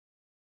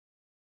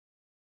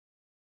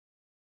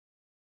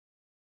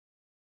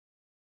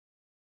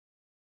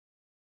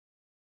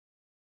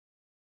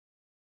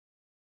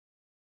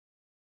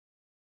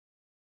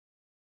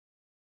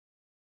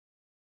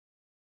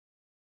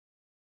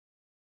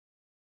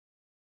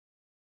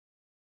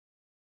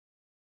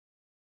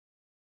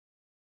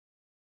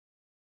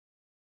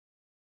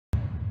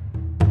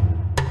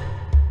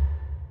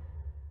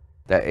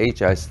The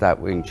age I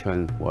started Wing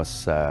Chun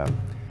was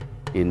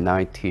in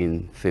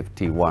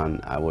 1951.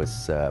 I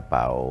was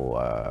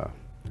about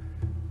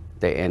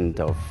the end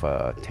of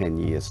 10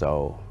 years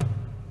old,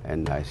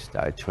 and I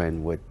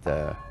trained with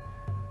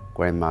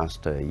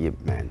Grandmaster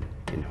Yip Man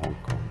in Hong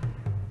Kong.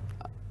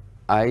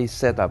 I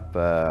set up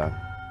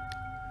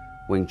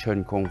Wing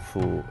Chun Kung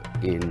Fu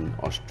in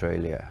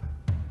Australia.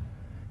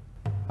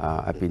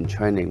 I've been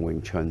training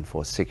Wing Chun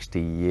for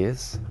 60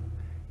 years,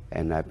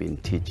 and I've been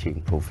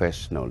teaching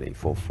professionally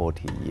for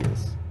 40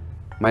 years.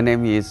 My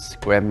name is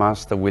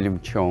Grandmaster William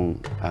Cheung.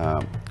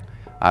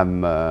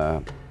 I'm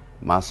a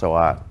martial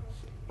art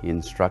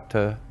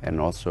instructor,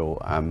 and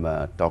also I'm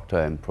a doctor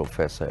and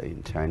professor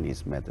in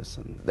Chinese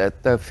medicine.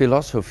 The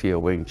philosophy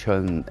of Wing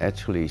Chun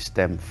actually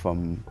stems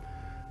from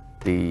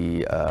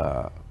the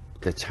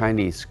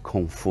Chinese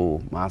Kung Fu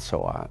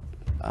martial art.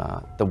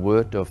 The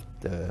word of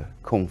the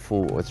Kung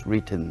Fu was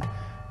written.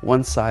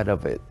 One side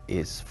of it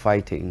is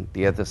fighting,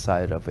 the other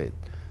side of it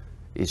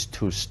is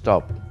to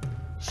stop.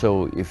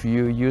 So if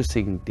you're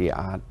using the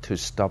art to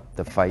stop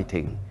the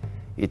fighting,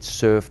 it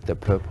serves the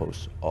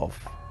purpose of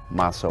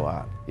martial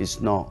art.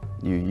 It's not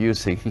you're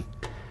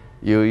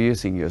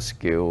using your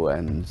skill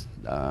and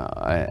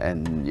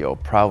your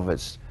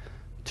prowess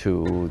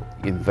to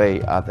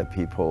invade other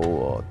people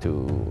or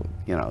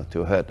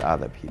to hurt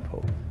other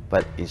people,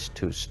 but it's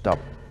to stop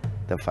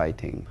the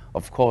fighting.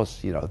 Of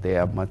course, they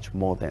are much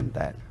more than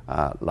that.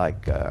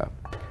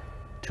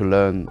 To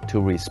learn to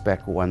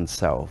respect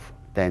oneself,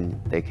 then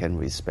they can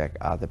respect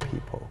other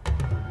people,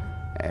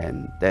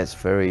 and that's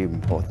very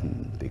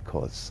important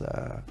because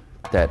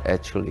that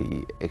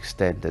actually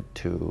extended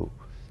to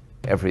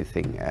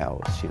everything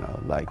else.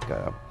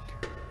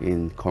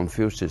 In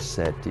Confucius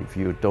said, if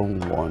you don't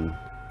want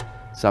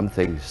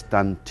something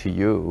done to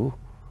you,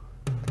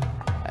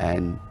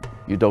 and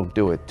you don't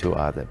do it to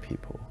other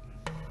people.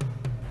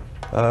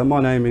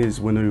 My name is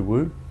Wenu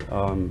Wu.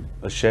 I'm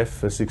a chef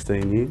for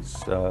 16 years.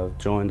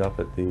 Joined up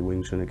at the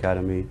Wing Chun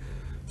Academy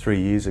 3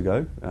 years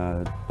ago.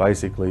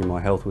 Basically, my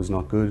health was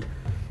not good.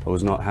 I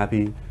was not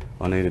happy.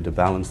 I needed to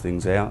balance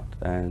things out,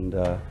 and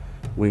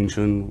Wing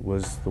Chun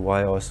was the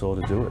way I saw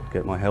to do it.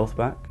 Get my health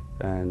back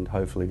and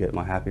hopefully get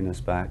my happiness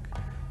back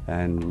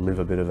and live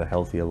a bit of a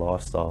healthier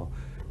lifestyle.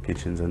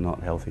 Kitchens are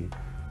not healthy.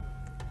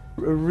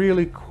 A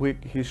really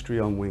quick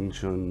history on Wing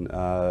Chun,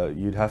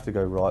 you'd have to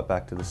go right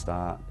back to the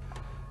start.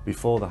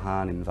 Before the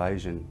Han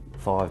invasion,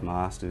 5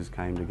 masters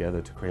came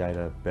together to create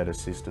a better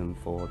system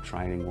for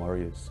training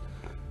warriors.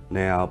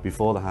 Now,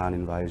 before the Han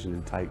invasion,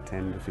 it'd take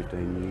 10 to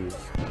 15 years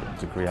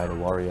to create a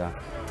warrior,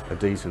 a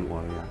decent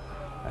warrior.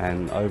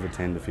 And over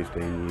 10 to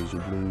 15 years,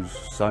 you'd lose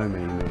so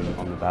many men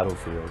on the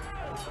battlefield.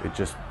 It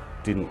just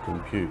didn't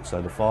compute.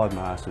 So the 5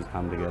 masters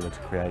come together to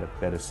create a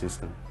better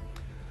system.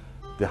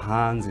 The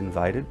Hans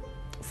invaded,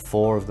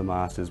 4 of the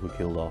masters were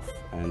killed off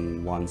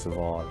and 1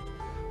 survived.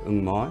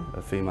 Ung Mai,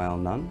 a female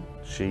nun,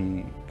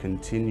 she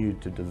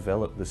continued to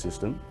develop the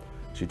system.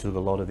 She took a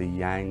lot of the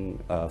Yang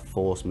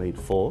force meet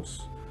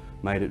force,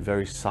 made it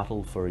very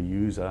subtle for a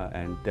user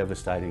and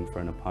devastating for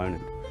an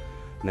opponent.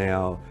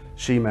 Now,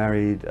 she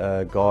married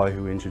a guy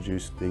who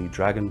introduced the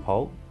dragon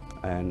pole,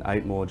 and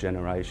 8 more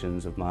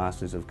generations of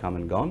masters have come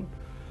and gone.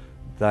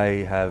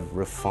 They have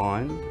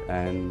refined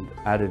and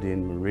added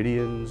in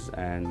meridians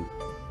and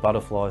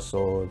butterfly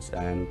swords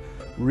and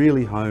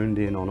really honed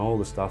in on all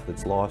the stuff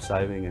that's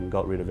life-saving and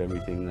got rid of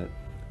everything that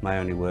may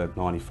only work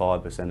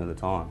 95% of the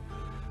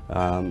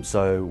time.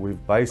 So we've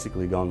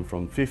basically gone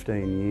from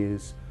 15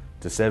 years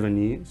to 7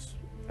 years,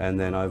 and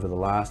then over the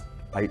last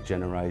 8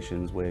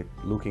 generations we're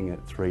looking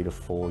at 3 to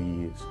 4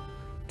 years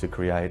to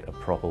create a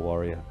proper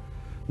warrior.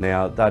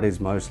 Now, that is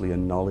mostly a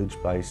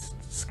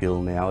knowledge-based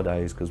skill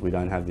nowadays because we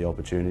don't have the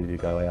opportunity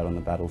to go out on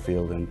the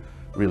battlefield and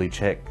really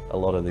check a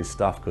lot of this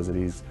stuff because it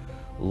is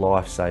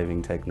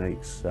life-saving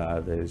techniques.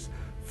 There's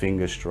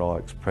finger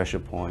strikes, pressure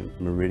point,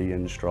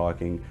 meridian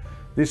striking.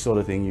 This sort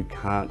of thing you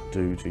can't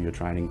do to your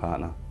training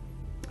partner.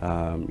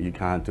 You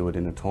can't do it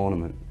in a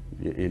tournament.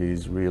 It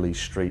is really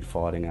street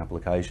fighting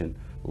application,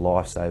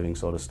 life-saving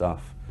sort of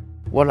stuff.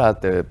 What are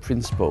the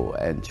principle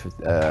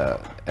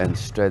and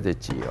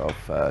strategy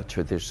of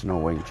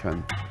traditional Wing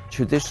Chun?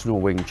 Traditional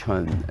Wing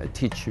Chun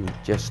teach you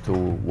just to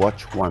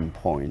watch one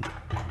point,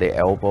 the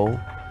elbow,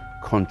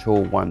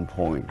 control one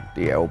point,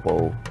 the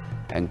elbow,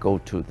 and go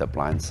to the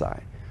blind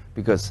side.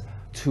 Because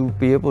to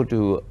be able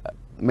to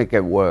make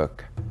it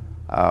work,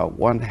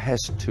 one has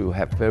to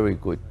have very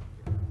good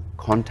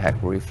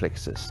contact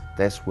reflexes.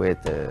 That's where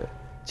the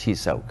Chi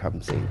Sao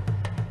comes in.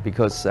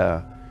 Because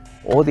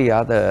all the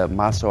other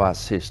martial arts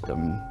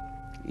systems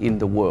in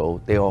the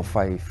world, they all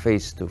fight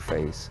face to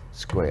face,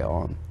 square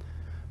on,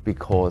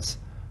 because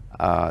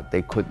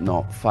they could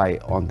not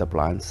fight on the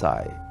blind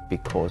side,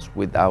 because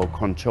without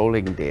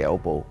controlling the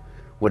elbow,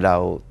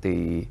 without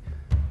the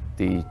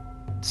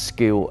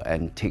skill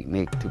and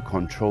technique to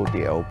control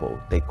the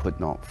elbow, they could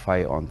not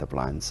fight on the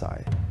blind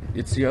side.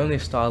 It's the only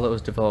style that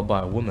was developed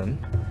by a woman,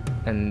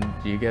 and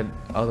you get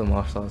other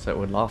martial arts that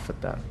would laugh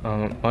at that.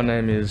 My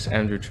name is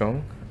Andrew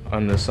Cheung.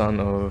 I'm the son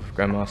of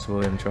Grandmaster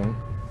William Cheung.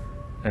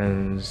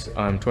 and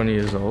I'm 20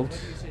 years old,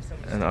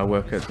 and I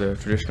work at the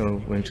traditional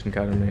Wing Chun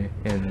Academy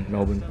in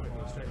Melbourne.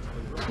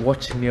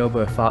 Watching the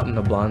elbow fight on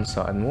the blind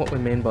side, and what we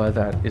mean by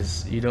that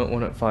is you don't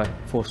want to fight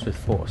force with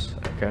force,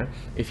 okay?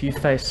 If you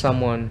face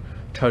someone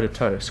toe to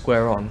toe,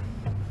 square on,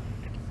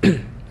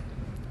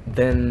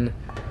 then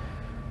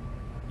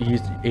you're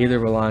either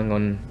relying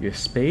on your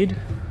speed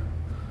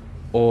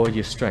or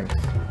your strength,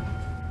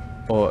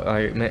 or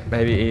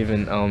maybe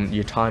even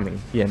your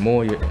timing. Yeah,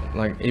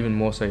 even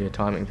more so your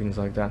timing, things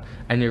like that,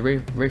 and your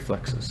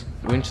reflexes.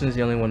 Wing Chun is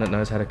the only one that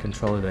knows how to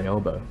control the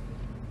elbow.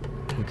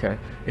 Okay,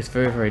 it's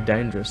very, very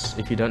dangerous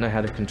if you don't know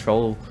how to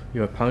control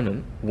your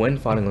opponent when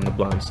fighting on the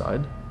blind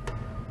side.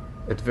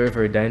 It's a very,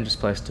 very dangerous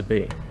place to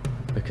be,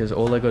 because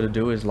all they got to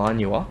do is line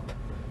you up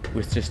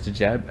with just a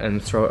jab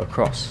and throw it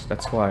across.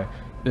 That's why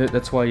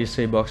you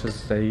see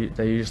boxers, they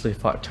usually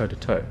fight toe to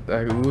toe.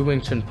 With Wing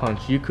Chun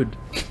punch, you could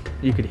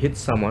hit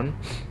someone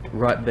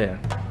right there,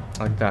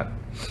 like that,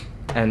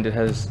 and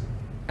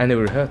it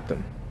would hurt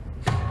them.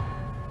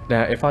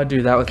 Now, if I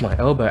do that with my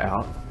elbow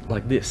out,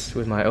 like this,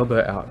 with my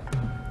elbow out,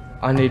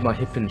 I need my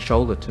hip and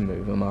shoulder to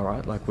move, am I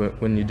right? Like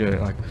when you're doing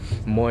like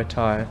Muay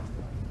Thai,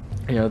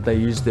 you know, they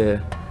use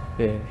their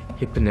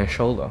hip and their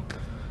shoulder.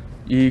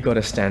 You got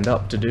to stand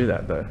up to do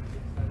that though.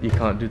 You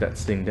can't do that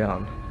sitting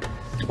down.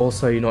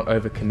 Also, you're not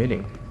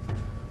overcommitting.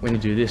 When you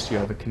do this, you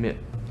overcommit.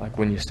 Like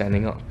when you're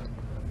standing up,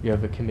 you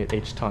overcommit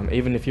each time.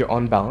 Even if you're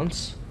on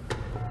balance,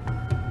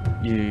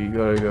 you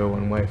gotta go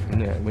one way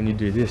from there. When you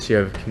do this, you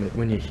overcommit.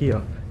 When you're here,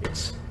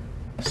 it's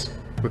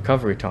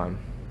recovery time.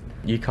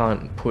 You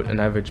can't put an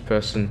average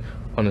person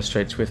on the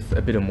streets with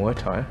a bit of Muay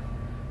Thai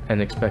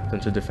and expect them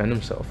to defend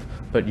themselves,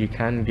 but you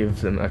can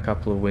give them a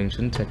couple of Wing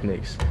Chun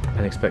techniques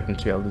and expect them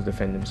to be able to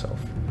defend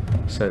themselves.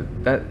 So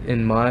that,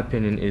 in my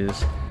opinion,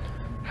 is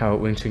how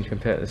Wing Chun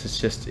compares.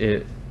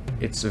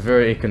 It's a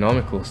very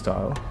economical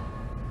style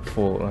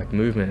for like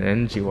movement and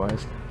energy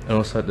wise, and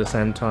also at the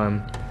same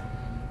time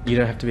you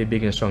don't have to be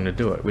big and strong to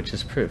do it, which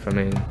is proof. I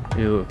mean,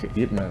 you look at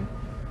Ip Man.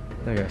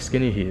 Look how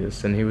skinny he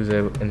is, and he was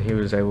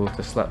able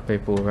to slap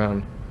people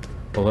around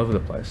all over the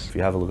place. If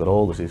you have a look at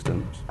all the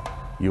systems,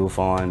 you'll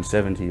find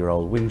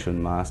 70-year-old Wing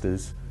Chun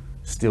masters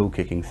still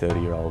kicking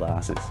 30-year-old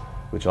asses,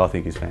 which I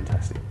think is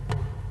fantastic.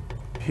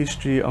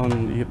 History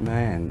on Yip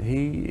Man,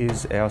 he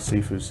is our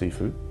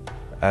Sifu.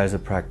 As a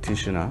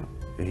practitioner,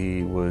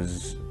 he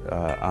was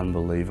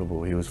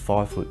unbelievable. He was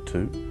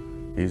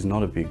 5'2". He's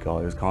not a big guy,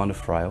 he was kind of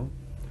frail.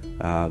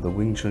 The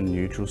Wing Chun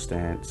neutral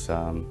stance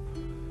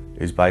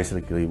is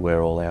basically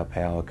where all our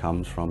power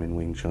comes from in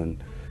Wing Chun.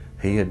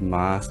 He had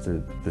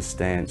mastered the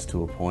stance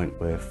to a point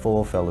where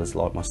four fellas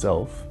like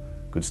myself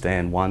could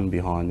stand one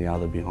behind the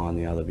other, behind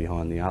the other,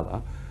 behind the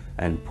other,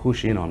 and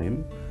push in on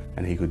him,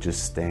 and he could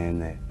just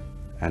stand there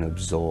and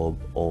absorb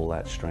all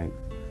that strength.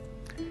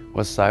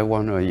 Was I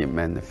one of Yip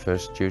Man, the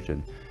first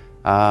student?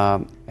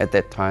 At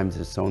that time,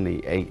 there's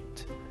only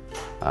 8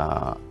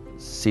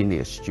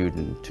 senior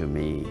students to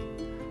me.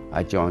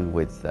 I joined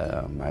with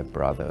my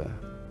brother.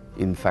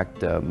 In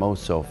fact,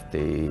 most of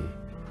the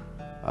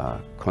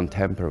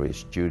contemporary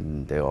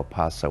students, they all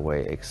passed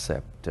away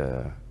except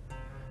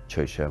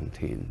Choi Cheung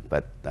Tin.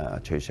 But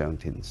Choi Cheung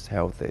Tin's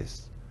health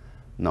is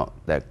not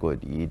that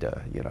good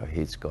either. You know,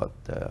 he's got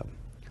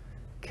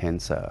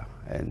cancer,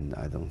 and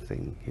I don't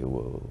think he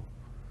will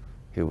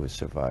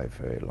survive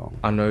very long.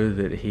 I know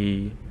that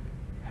he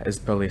has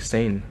probably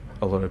seen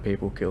a lot of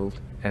people killed,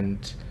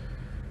 and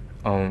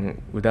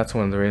that's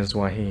one of the reasons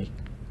why he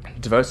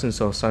devotes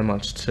himself so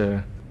much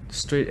to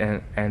street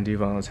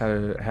anti-violence, how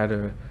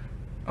to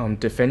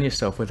defend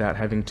yourself without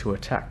having to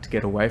attack, to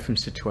get away from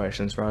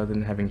situations rather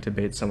than having to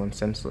beat someone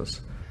senseless.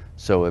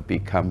 So it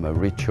became a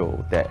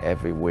ritual that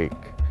every week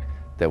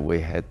that we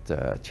had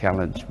a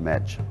challenge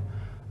match,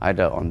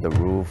 either on the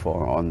roof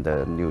or on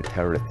the new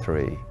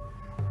territory.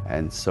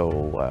 And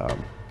so,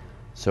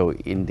 so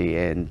in the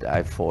end,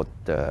 I fought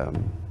the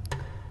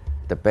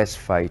best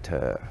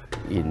fighter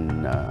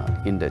in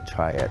the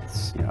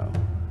triads, you know.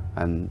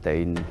 And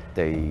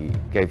they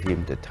gave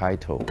him the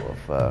title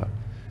of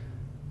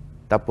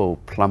double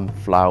plum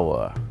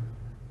flower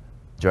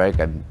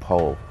dragon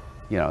pole.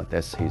 You know,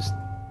 that's his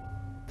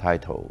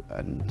title.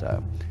 And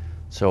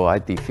so I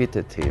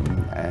defeated him,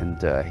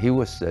 and he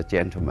was a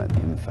gentleman,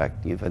 in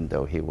fact, even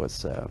though he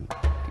was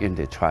in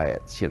the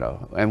triads, you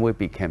know, and we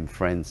became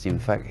friends. In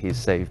fact, he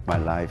saved my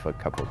life a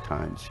couple of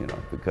times, you know,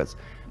 because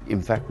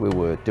in fact we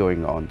were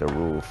doing on the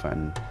roof,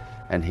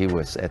 and he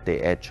was at the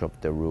edge of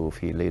the roof.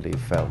 He literally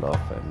fell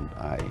off, and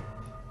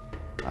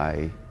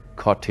I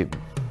caught him.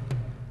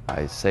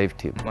 I saved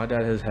him. My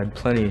dad has had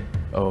plenty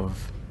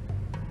of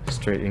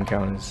street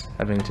encounters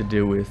having to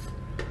deal with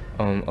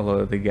a lot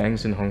of the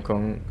gangs in Hong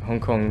Kong. Hong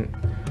Kong,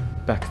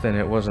 back then,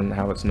 it wasn't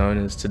how it's known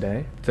as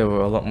today. There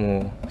were a lot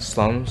more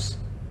slums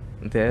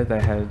there. They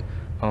had,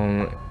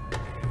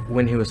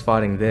 when he was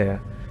fighting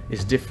there,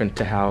 is different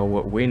to how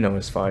what we know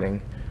as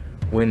fighting.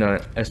 We know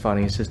as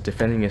fighting is just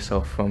defending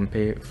yourself from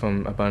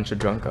a bunch of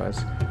drunk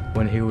guys.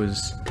 When he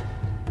was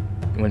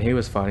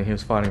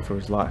fighting for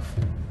his life.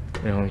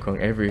 In Hong Kong,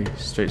 every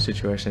street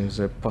situation was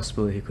a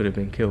possibility he could have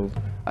been killed.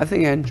 I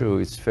think Andrew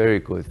is very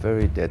good,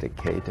 very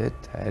dedicated,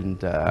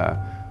 and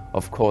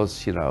of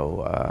course, you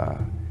know,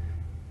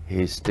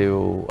 he's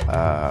still,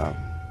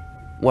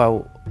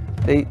 well,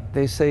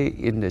 they say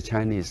in the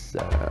Chinese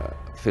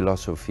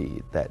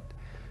philosophy that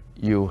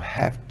you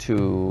have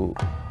to,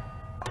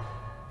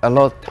 a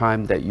lot of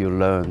time that you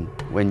learn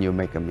when you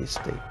make a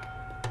mistake,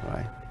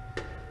 right?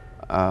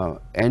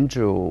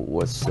 Andrew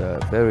was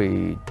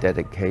very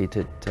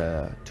dedicated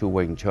to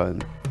Wing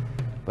Chun,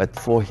 but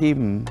for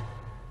him,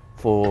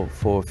 for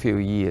a few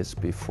years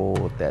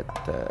before that,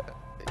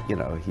 you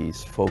know,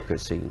 he's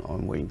focusing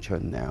on Wing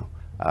Chun now.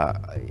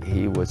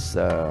 He was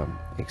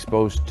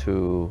exposed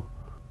to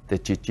the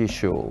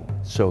Jiu-Jitsu,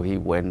 so he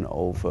went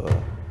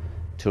over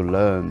to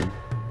learn,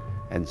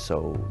 and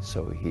so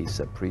he's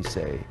a priest,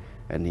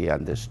 and he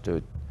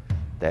understood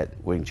that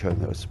Wing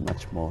Chun was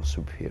much more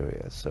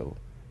superior. So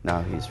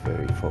now he's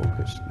very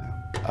focused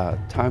now.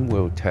 Time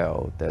will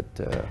tell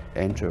that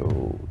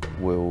Andrew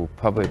will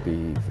probably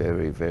be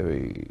very,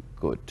 very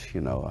good. You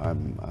know,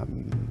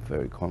 I'm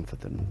very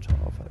confident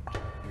of it.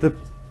 The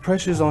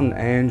pressures on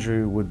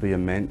Andrew would be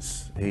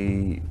immense.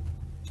 He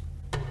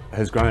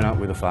has grown up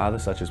with a father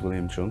such as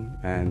William Cheung,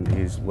 and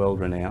he's well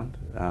renowned.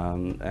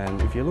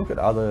 And if you look at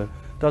other,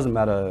 doesn't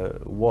matter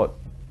what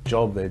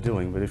job they're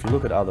doing, but if you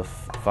look at other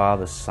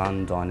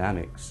father-son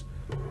dynamics,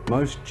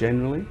 most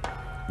generally,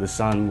 the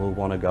son will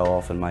want to go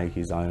off and make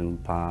his own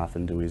path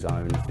and do his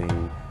own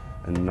thing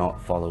and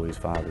not follow his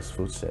father's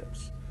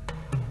footsteps.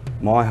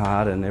 My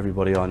heart and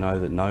everybody I know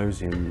that knows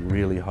him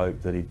really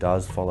hope that he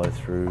does follow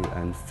through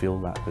and fill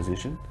that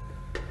position.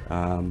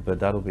 But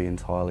that'll be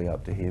entirely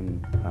up to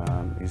him.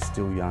 He's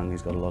still young,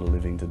 he's got a lot of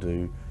living to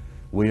do.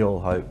 We all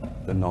hope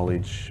the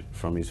knowledge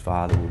from his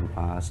father will be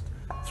passed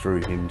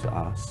through him to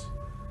us,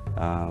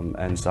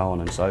 and so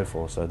on and so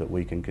forth, so that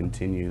we can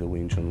continue the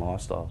Wing Chun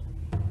lifestyle.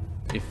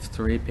 If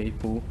 3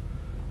 people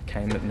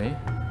came at me,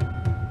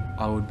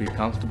 I would be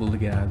comfortable to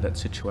get out of that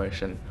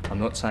situation. I'm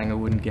not saying I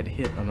wouldn't get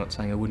hit, I'm not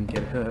saying I wouldn't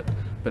get hurt,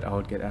 but I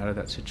would get out of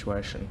that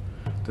situation.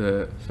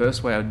 The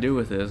first way I'd deal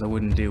with it is I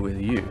wouldn't deal with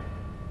you.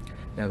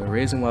 Now the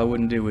reason why I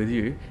wouldn't deal with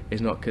you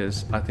is not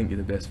because I think you're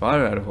the best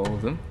fighter out of all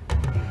of them,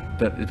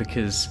 but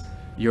because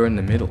you're in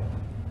the middle.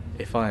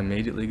 If I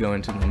immediately go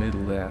into the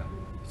middle there,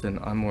 then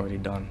I'm already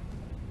done.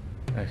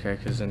 Okay,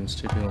 because then it's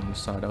 2 people on the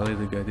side. I'll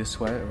either go this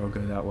way or I'll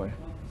go that way.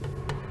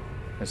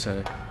 And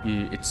so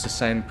it's the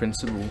same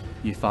principle.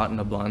 You fight on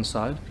the blind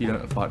side, you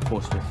don't fight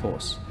force with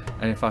force.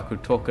 And if I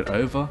could talk it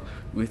over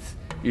with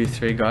you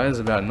 3 guys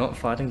about not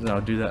fighting, then I'll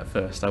do that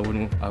first. I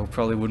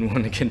probably wouldn't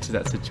want to get into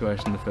that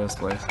situation in the first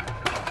place.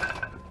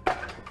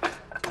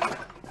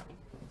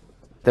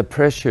 The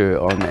pressure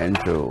on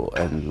Andrew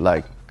and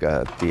like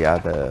the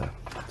other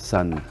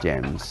son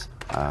James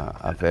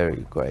are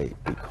very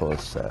great,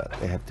 because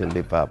they have to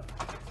live up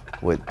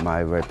with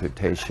my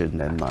reputation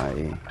and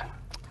my,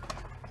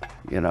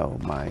 you know,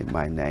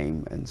 my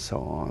name and so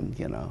on,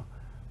 you know.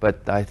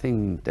 But I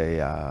think they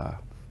are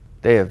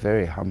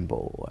very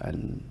humble,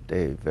 and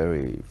they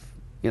very,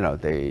 you know,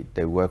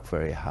 they work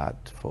very hard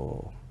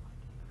for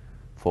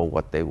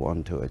what they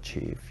want to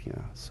achieve, you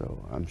know.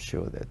 So I'm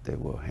sure that they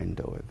will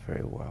handle it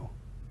very well.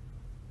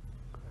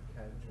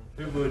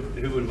 Who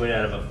would win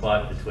out of a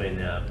fight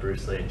between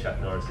Bruce Lee and Chuck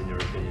Norris, in your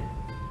opinion?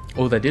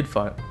 Oh, they did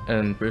fight,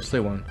 and Bruce Lee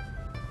won.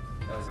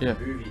 That was Yeah. a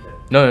movie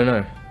then.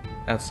 No.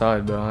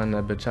 Outside, behind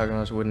that, but Chuck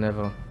Norris would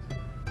never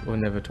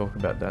talk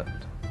about that.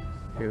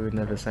 He would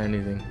never say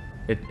anything.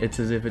 It's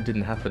as if it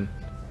didn't happen.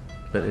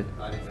 But it.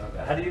 I didn't know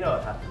that. How do you know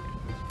it happened?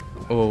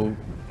 Well,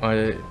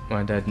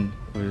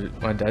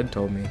 my dad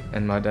told me,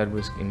 and my dad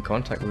was in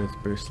contact with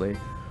Bruce Lee,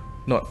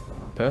 not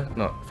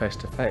face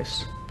to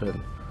face, but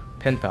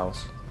pen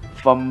pals.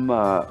 From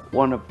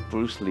one of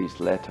Bruce Lee's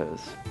letters,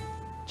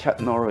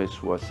 Chuck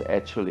Norris was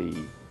actually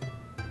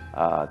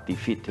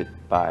defeated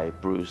by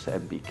Bruce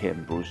and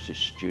became Bruce's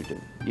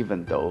student,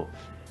 even though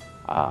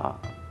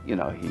you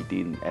know, he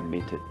didn't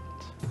admit it.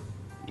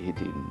 He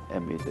didn't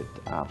admit it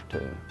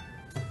after,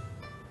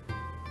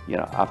 you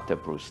know, after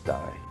Bruce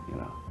died, you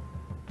know.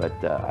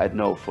 But I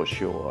know for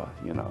sure,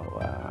 you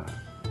know,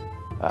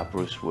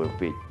 Bruce will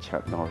beat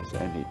Chuck Norris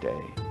any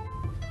day.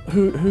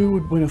 Who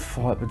would win a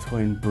fight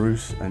between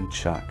Bruce and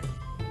Chuck?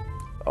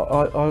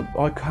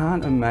 I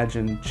can't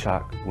imagine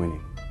Chuck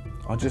winning.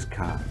 I just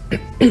can't.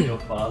 Your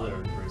father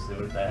and Bruce Lee,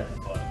 what if they had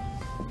to fight?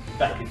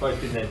 Back,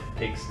 both in their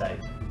peak state.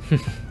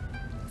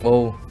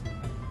 Well,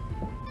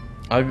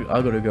 I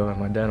got to go with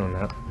my dad on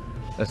that.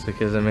 That's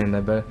because, I mean,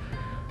 they both.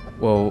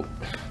 Well,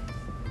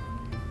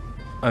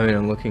 I mean,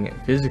 I'm looking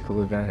at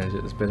physical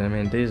advantages, but I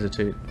mean, these are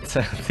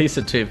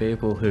two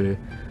people who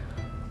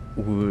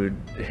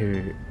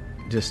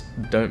just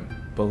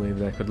don't believe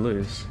they could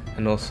lose,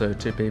 and also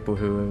 2 people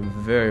who are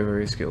very,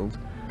 very skilled.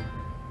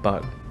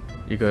 But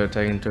you got to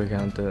take into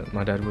account that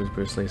my dad was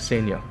Bruce Lee's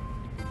senior.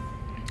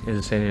 He was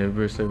a senior,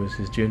 Bruce Lee was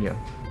his junior.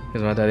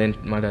 Because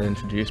my dad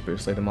introduced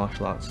Bruce Lee to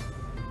martial arts.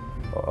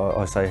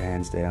 I say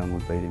hands down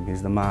would beat him.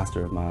 He's the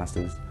master of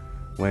masters.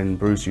 When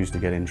Bruce used to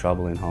get in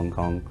trouble in Hong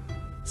Kong,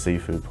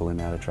 Sifu pull him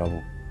out of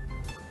trouble.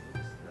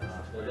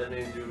 What that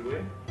means you would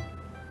win?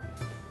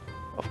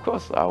 Of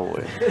course, I will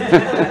win. You're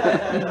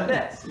the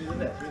best. You're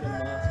the best. You're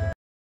the